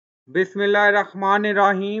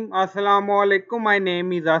Bismillahirrahmanirrahim. Assalamu alaikum. My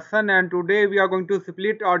name is Hassan and today we are going to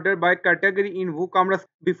split order by category in WooCommerce.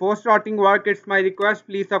 Before starting work, it's my request,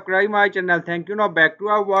 please subscribe my channel. Thank you. Now back to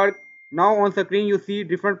our work. Now on screen you see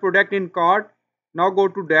different product in cart. Now go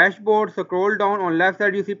to dashboard, scroll down, on left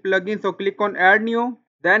side you see plugin, so click on add new.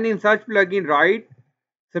 Then in search plugin write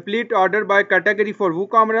split order by category for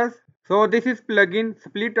WooCommerce. So this is plugin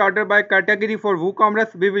split order by category for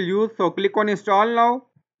WooCommerce we will use. So click on install now.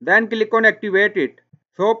 Then click on activate it.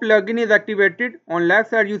 So plugin is activated. On left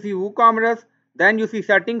side you see WooCommerce. Then you see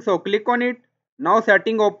settings. So click on it. Now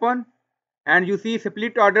setting open. And you see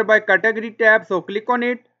split order by category tab. So click on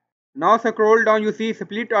it. Now scroll down, you see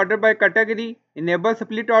split order by category. Enable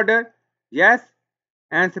split order. Yes.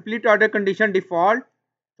 And split order condition default.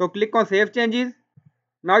 So click on save changes.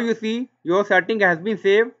 Now you see your setting has been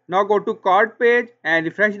saved. Now go to cart page and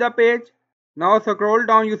refresh the page. Now scroll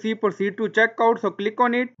down, you see proceed to checkout. So click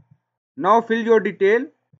on it. Now fill your detail.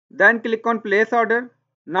 Then click on place order.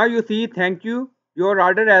 Now you see thank you. Your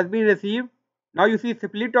order has been received. Now you see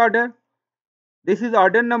split order. This is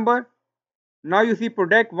order number. Now you see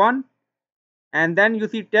product 1 and then you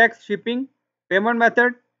see tax, shipping, payment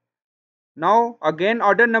method. Now again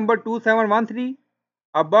order number 2713,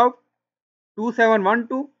 above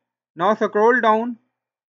 2712. Now scroll down,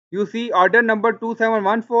 you see order number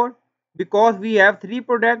 2714 because we have 3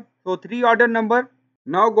 products, so 3 order number.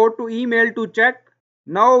 Now go to email to check.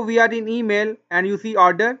 Now we are in email and you see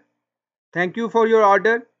order. Thank you for your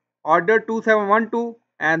order. Order 2712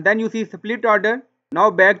 and then you see split order.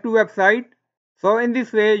 Now back to website. So in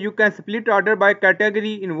this way you can split order by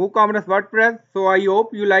category in WooCommerce WordPress. So I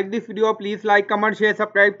hope you like this video. Please like, comment, share,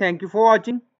 subscribe. Thank you for watching.